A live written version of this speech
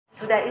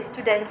the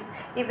students,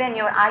 even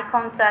your eye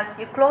contact,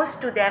 you close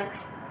to them.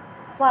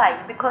 Why?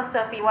 Because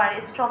of you are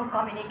a strong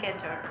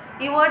communicator.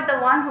 You are the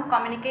one who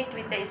communicate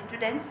with the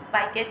students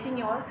by getting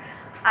your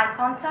eye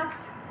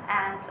contact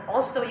and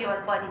also your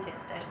body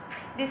gestures.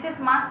 This is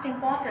most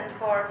important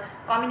for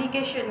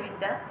communication with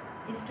the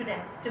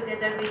students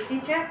together with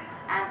teacher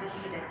and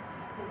students.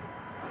 Please.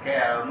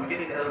 Okay, mình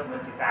tiếp theo mình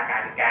thì xa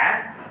cả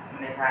cá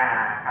nên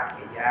là các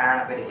chị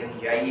về để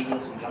dân dạy như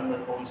sủng lắm người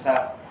công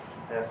sở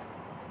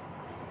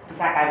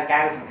xa cái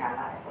cá với sủng khăn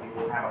lại vì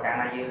buồn hai bảo cá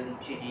này như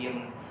chuyên diêm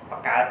và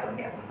cá tuần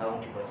đẹp tuần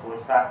đông chỉ với công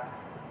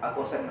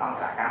sở ông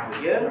cả cá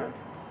người dữ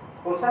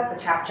công sở cái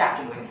chạp chạp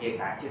cho mình kia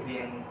cả chuyên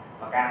viên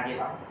và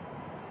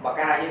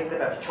cá này như cái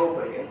tập show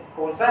của những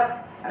công sở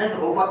anh ấy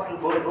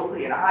รู้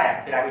thì nó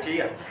hay thì là vị trí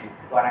rồi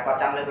còn này còn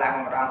trăm lực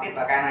làm một đoàn tiếp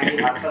và cá này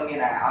như học sơn như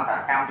là ông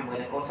cả cam cho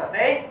mình công sở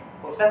đấy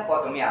công sở qua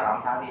tụi mẹ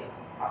làm sao đi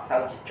họ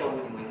sau chỉ trôi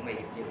thì mình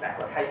hiện tại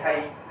còn hay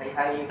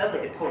rất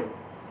là thùng.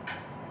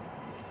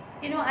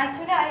 You know,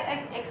 actually I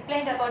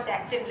explained about the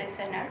active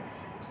listener.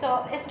 So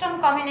a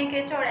strong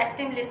communicator,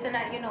 active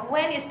listener, you know,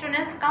 when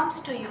students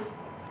comes to you,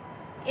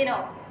 you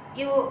know,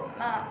 you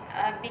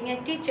being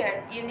a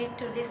teacher, you need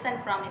to listen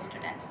from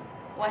students.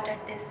 What are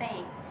they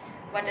saying?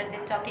 What are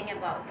they talking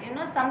about? You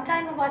know,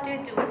 sometimes what you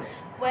do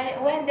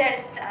when they're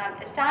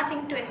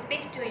starting to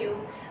speak to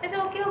you, it's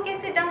okay,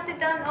 sit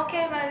down,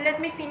 okay, well, let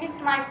me finish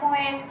my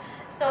point.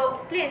 So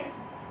please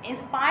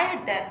inspire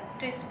them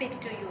to speak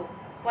to you,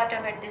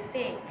 whatever they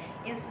say.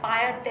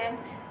 Inspire them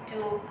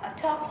to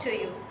talk to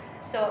you.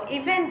 So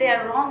even they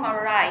are wrong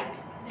or right,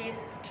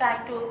 please try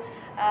to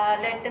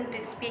let them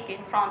to speak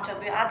in front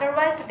of you.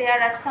 Otherwise,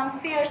 there are some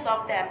fears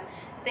of them.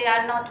 They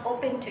are not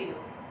open to you.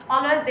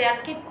 Always they are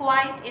keep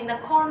quiet in the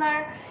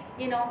corner,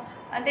 you know,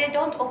 and they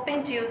don't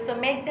open to you. So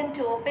make them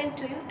to open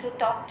to you, to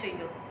talk to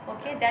you.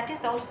 Okay, that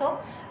is also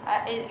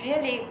a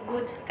really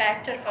good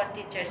character for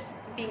teachers,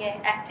 being an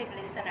active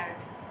listener.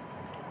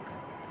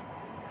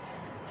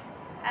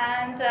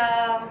 And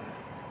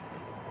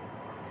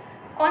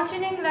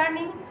continuing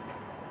learning,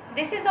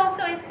 this is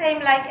also the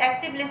same like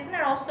active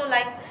listener, also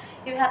like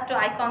you have to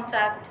eye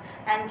contact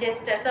and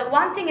gesture. So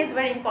one thing is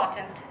very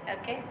important,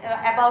 okay,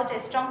 about a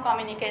strong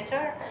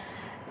communicator.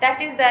 That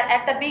is that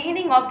at the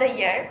beginning of the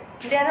year,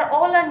 there are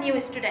all new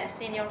students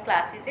in your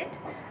class, is it?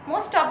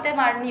 Most of them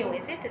are new,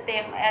 is it?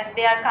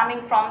 They are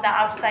coming from the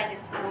outside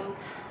school,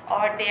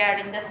 or they are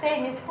in the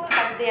same school,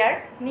 but they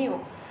are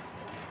new.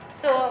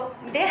 So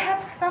they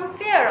have some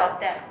fear of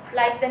them,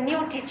 like the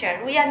new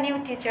teacher. We are new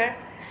teacher,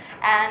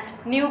 and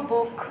new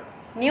book,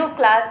 new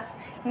class,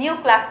 new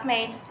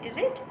classmates, is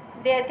it?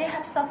 They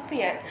have some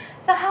fear.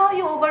 So how are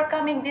you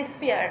overcoming this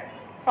fear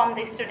from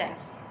the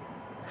students?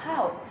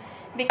 How?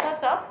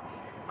 Because of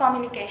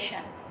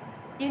communication.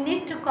 You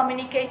need to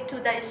communicate to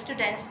the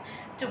students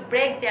to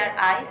break their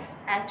ice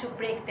and to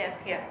break their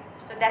fear.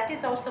 So that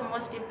is also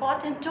most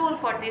important tool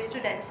for the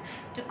students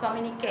to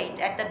communicate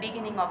at the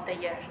beginning of the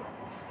year.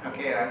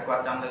 Okay, anh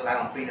quan trọng là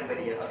làm pin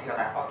bây giờ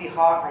ở cái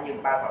ho hay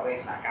dùng bao bảo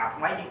vệ sản cả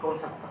mấy những con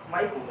sắp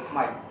mấy của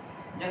mình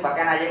nhưng mà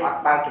cái này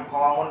dùng bao chùm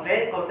ho môn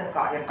thế cô sẽ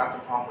gọi thêm bao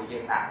chùm ho của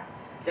dương lại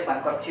chứ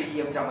bạn còn chuyên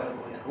nghiêm trong mình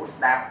của cú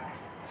snap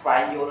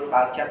xoay vô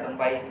bao chất đồng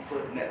bay tôi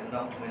nghệ đồng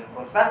đông cho mình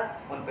con sắt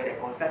môn về để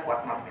con sắt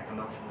quạt mặt nghệ đồng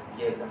đông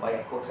dương là bây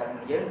con sắt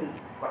mình nhớ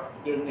quạt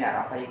dương nhà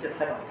nó phải chất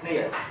sắt ở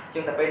kia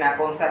chứ là bây nào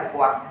con sắt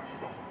quạt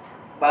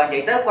bờ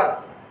vậy tới quạt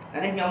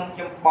nên nhung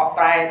trong bọt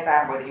tay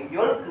ta bởi vì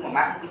dốt cứ mà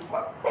mắt cứ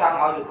quạt cho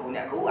ngồi được cụ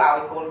nhà cú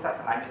ao con sắt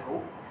lại được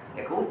cú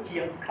nhà cú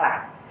chiên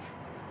khạc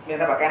nên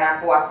ta bảo cái nào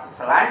quạt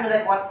slide mới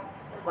đây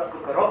quạt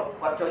cực cờ rốt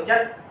quạt trôi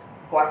chất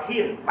quạt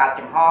hiểm ba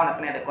chấm ho này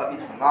cái này là quạt bị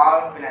thủng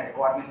ngo cái này là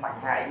quạt bị bảnh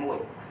hại mùi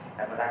แ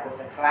ต่ประธานคน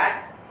สังคลาย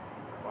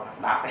ก่อนส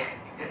นับไป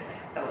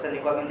แต่ประธาน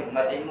คนมันจุ่มม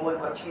าใจมวย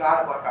ก่อนชิงอ้อ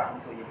ก่อนก่อนหิน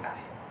สุยยังไง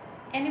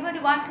Anybody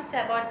want to say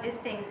about these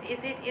things?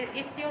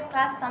 It's your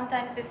class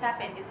sometimes this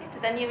happened, is it?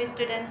 The new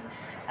students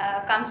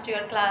comes to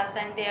your class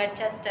and they are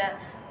just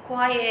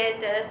quiet,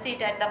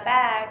 sit at the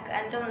back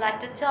and don't like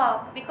to talk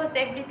because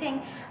everything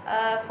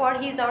for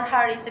his or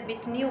her is a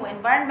bit new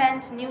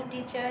environment, new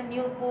teacher,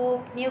 new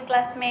book, new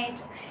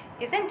classmates,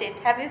 isn't it?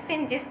 Have you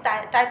seen this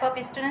type of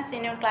students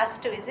in your class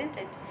too, isn't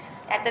it?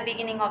 At the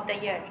beginning of the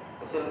year.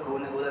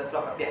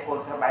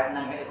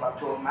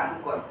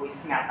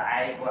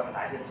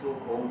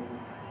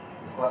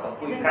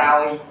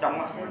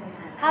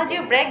 How do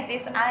you break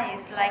this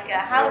ice? Like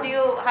how do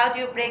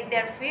you break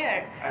their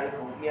fear?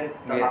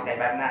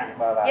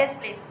 Yes,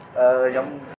 please.